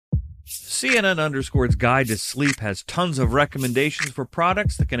CNN Underscored's Guide to Sleep has tons of recommendations for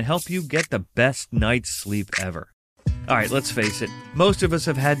products that can help you get the best night's sleep ever. Alright, let's face it, most of us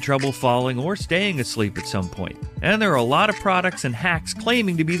have had trouble falling or staying asleep at some point, and there are a lot of products and hacks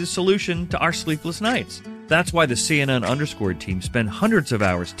claiming to be the solution to our sleepless nights. That's why the CNN Underscored team spend hundreds of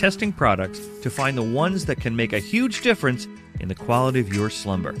hours testing products to find the ones that can make a huge difference in the quality of your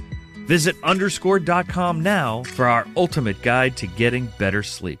slumber. Visit underscored.com now for our ultimate guide to getting better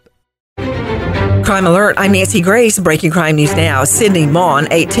sleep. Crime Alert, I'm Nancy Grace. Breaking crime news now. Sydney Maughan,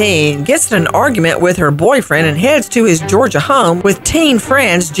 18, gets in an argument with her boyfriend and heads to his Georgia home with teen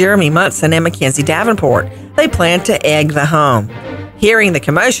friends Jeremy Munson and Mackenzie Davenport. They plan to egg the home. Hearing the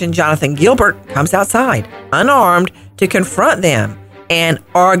commotion, Jonathan Gilbert comes outside, unarmed, to confront them and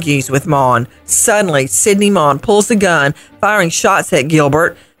argues with Maughan. Suddenly, Sydney Maughan pulls the gun, firing shots at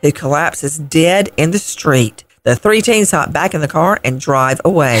Gilbert, who collapses dead in the street. The three teens hop back in the car and drive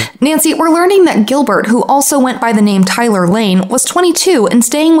away. Nancy, we're learning that Gilbert, who also went by the name Tyler Lane, was 22 and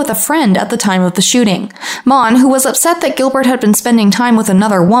staying with a friend at the time of the shooting. Maughan, who was upset that Gilbert had been spending time with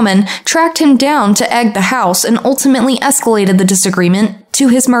another woman, tracked him down to egg the house and ultimately escalated the disagreement to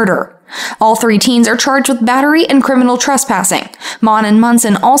his murder. All three teens are charged with battery and criminal trespassing. Maughan and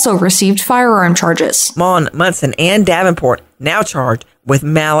Munson also received firearm charges. Maughan, Munson, and Davenport now charged with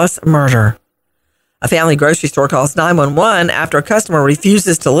malice murder. A family grocery store calls 911 after a customer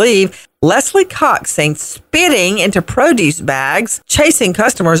refuses to leave. Leslie Cox seen spitting into produce bags, chasing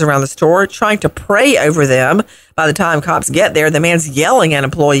customers around the store, trying to pray over them. By the time cops get there, the man's yelling at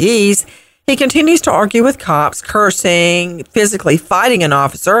employees. He continues to argue with cops, cursing, physically fighting an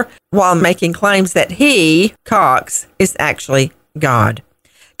officer, while making claims that he, Cox, is actually God.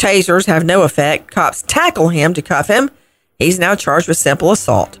 Tasers have no effect. Cops tackle him to cuff him. He's now charged with simple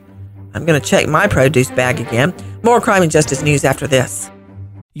assault. I'm going to check my produce bag again. More crime and justice news after this.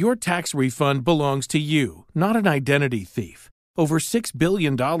 Your tax refund belongs to you, not an identity thief. Over $6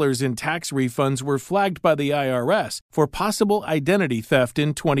 billion in tax refunds were flagged by the IRS for possible identity theft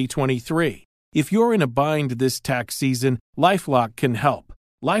in 2023. If you're in a bind this tax season, LifeLock can help.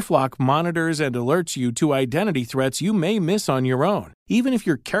 LifeLock monitors and alerts you to identity threats you may miss on your own, even if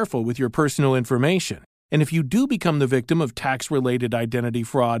you're careful with your personal information. And if you do become the victim of tax-related identity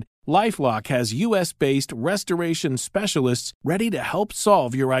fraud, LifeLock has U.S.-based restoration specialists ready to help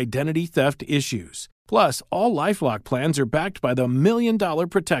solve your identity theft issues. Plus, all LifeLock plans are backed by the $1 Million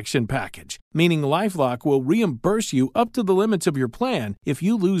Protection Package, meaning LifeLock will reimburse you up to the limits of your plan if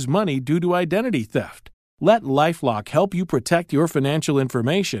you lose money due to identity theft. Let LifeLock help you protect your financial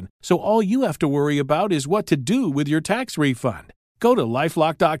information, so all you have to worry about is what to do with your tax refund. Go to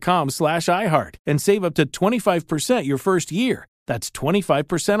LifeLock.com/iHeart and save up to 25% your first year. That's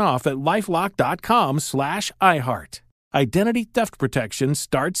 25% off at LifeLock.com/iHeart. Identity theft protection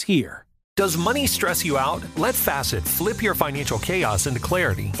starts here. Does money stress you out? Let Facet flip your financial chaos into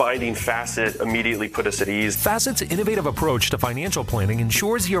clarity. Finding Facet immediately put us at ease. Facet's innovative approach to financial planning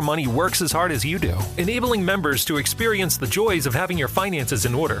ensures your money works as hard as you do, enabling members to experience the joys of having your finances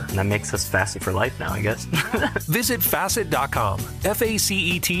in order. And that makes us Facet for life now, I guess. Visit Facet.com,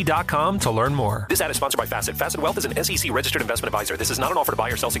 FACET.com to learn more. This ad is sponsored by Facet. Facet Wealth is an SEC registered investment advisor. This is not an offer to buy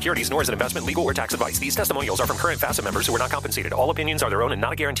or sell securities, nor is it investment, legal, or tax advice. These testimonials are from current Facet members who are not compensated. All opinions are their own and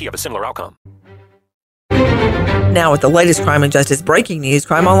not a guarantee of a similar outcome. Now with the latest crime and justice breaking news,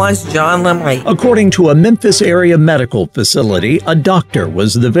 Crime Online's John Lemley. According to a Memphis area medical facility, a doctor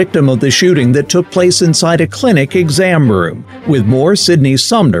was the victim of the shooting that took place inside a clinic exam room. With more, Sydney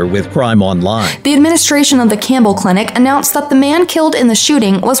Sumner with Crime Online. The administration of the Campbell Clinic announced that the man killed in the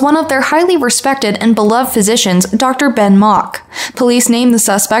shooting was one of their highly respected and beloved physicians, Dr. Ben Mock. Police named the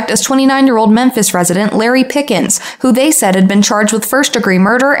suspect as 29-year-old Memphis resident Larry Pickens, who they said had been charged with first-degree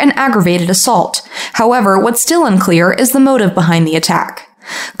murder and aggravated assault. However, what's still unclear is the motive behind the attack.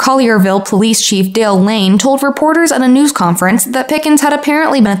 Collierville Police Chief Dale Lane told reporters at a news conference that Pickens had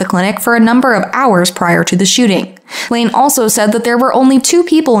apparently been at the clinic for a number of hours prior to the shooting. Lane also said that there were only 2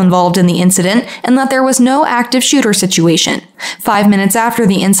 people involved in the incident and that there was no active shooter situation. 5 minutes after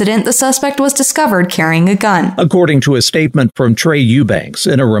the incident, the suspect was discovered carrying a gun. According to a statement from Trey Eubanks,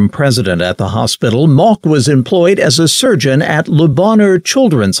 interim president at the hospital, Mock was employed as a surgeon at Le Bonheur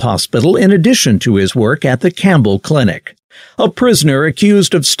Children's Hospital in addition to his work at the Campbell Clinic. A prisoner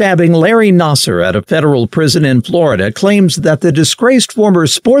accused of stabbing Larry Nassar at a federal prison in Florida claims that the disgraced former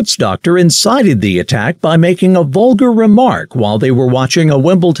sports doctor incited the attack by making a vulgar remark while they were watching a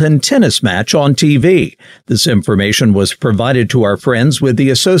Wimbledon tennis match on TV. This information was provided to our friends with the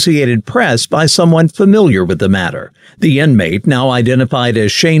Associated Press by someone familiar with the matter. The inmate, now identified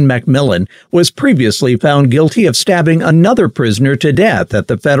as Shane McMillan, was previously found guilty of stabbing another prisoner to death at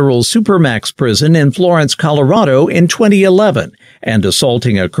the federal Supermax prison in Florence, Colorado in 2011, and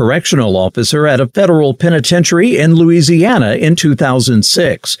assaulting a correctional officer at a federal penitentiary in Louisiana in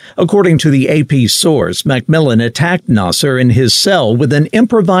 2006. According to the AP source, McMillan attacked Nassar in his cell with an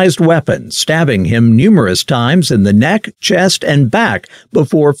improvised weapon, stabbing him numerous times in the neck, chest, and back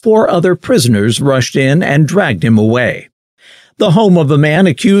before 4 other prisoners rushed in and dragged him away. The home of a man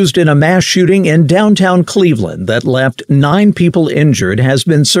accused in a mass shooting in downtown Cleveland that left 9 people injured has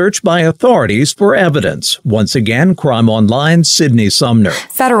been searched by authorities for evidence. Once again, Crime Online's Sydney Sumner.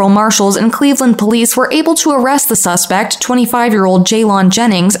 Federal marshals and Cleveland police were able to arrest the suspect, 25-year-old Jaylon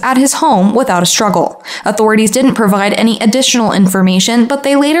Jennings, at his home without a struggle. Authorities didn't provide any additional information, but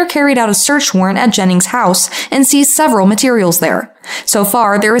they later carried out a search warrant at Jennings' house and seized several materials there. So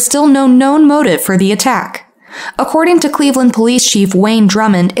far, there is still no known motive for the attack. According to Cleveland Police Chief Wayne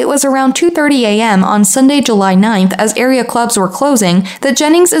Drummond, it was around 2:30 a.m. on Sunday, July 9th, as area clubs were closing, that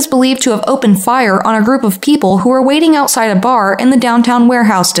Jennings is believed to have opened fire on a group of people who were waiting outside a bar in the downtown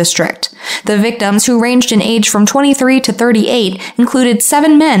Warehouse district. The victims, who ranged in age from 23 to 38, included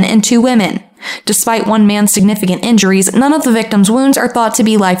 7 men and 2 women. Despite one man's significant injuries, none of the victims' wounds are thought to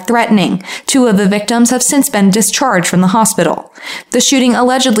be life-threatening. 2 of the victims have since been discharged from the hospital. The shooting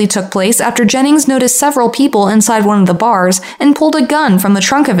allegedly took place after Jennings noticed several people inside one of the bars and pulled a gun from the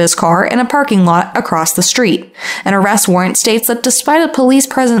trunk of his car in a parking lot across the street. An arrest warrant states that despite a police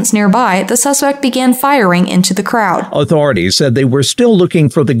presence nearby, the suspect began firing into the crowd. Authorities said they were still looking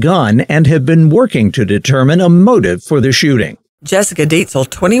for the gun and have been working to determine a motive for the shooting. Jessica Dietzel,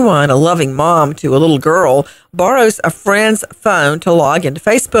 21, a loving mom to a little girl, borrows a friend's phone to log into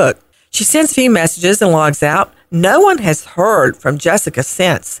Facebook. She sends few messages and logs out. No one has heard from Jessica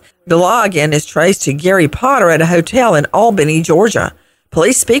since. The login is traced to Gary Potter at a hotel in Albany, Georgia.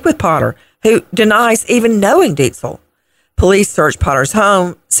 Police speak with Potter, who denies even knowing Dietzel. Police search Potter's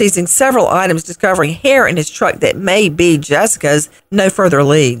home, seizing several items, discovering hair in his truck that may be Jessica's. No further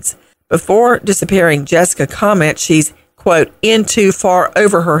leads. Before disappearing, Jessica comments she's, quote, in too far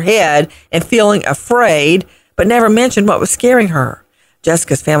over her head and feeling afraid, but never mentioned what was scaring her.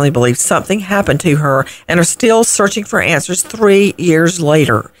 Jessica's family believes something happened to her and are still searching for answers 3 years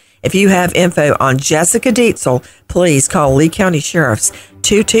later. If you have info on Jessica Dietzel, please call Lee County Sheriff's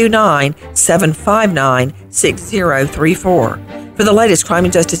 229-759-6034. For the latest crime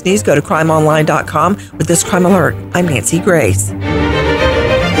and justice news, go to crimeonline.com. With this crime alert, I'm Nancy Grace.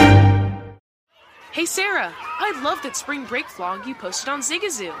 Hey Sarah, I love that spring break vlog you posted on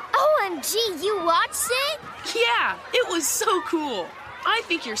Zigazoo. OMG, you watched it? Yeah, it was so cool. I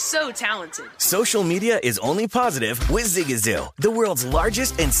think you're so talented. Social media is only positive with Zigazoo, the world's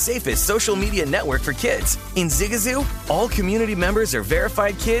largest and safest social media network for kids. In Zigazoo, all community members are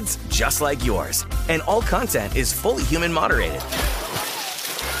verified kids just like yours, and all content is fully human moderated.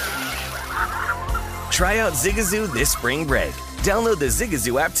 Try out Zigazoo this spring break. Download the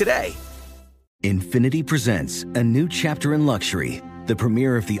Zigazoo app today. Infiniti presents a new chapter in luxury, the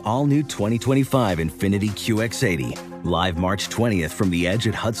premiere of the all-new 2025 Infiniti QX80, live March 20th from the Edge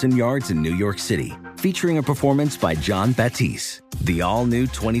at Hudson Yards in New York City, featuring a performance by Jon Batiste. The all-new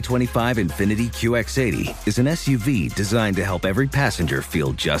 2025 Infiniti QX80 is an SUV designed to help every passenger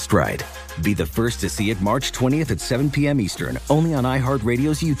feel just right. Be the first to see it March 20th at 7 p.m. Eastern, only on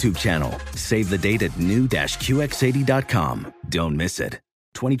iHeartRadio's YouTube channel. Save the date at new-QX80.com. Don't miss it.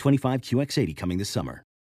 2025 QX80 coming this summer.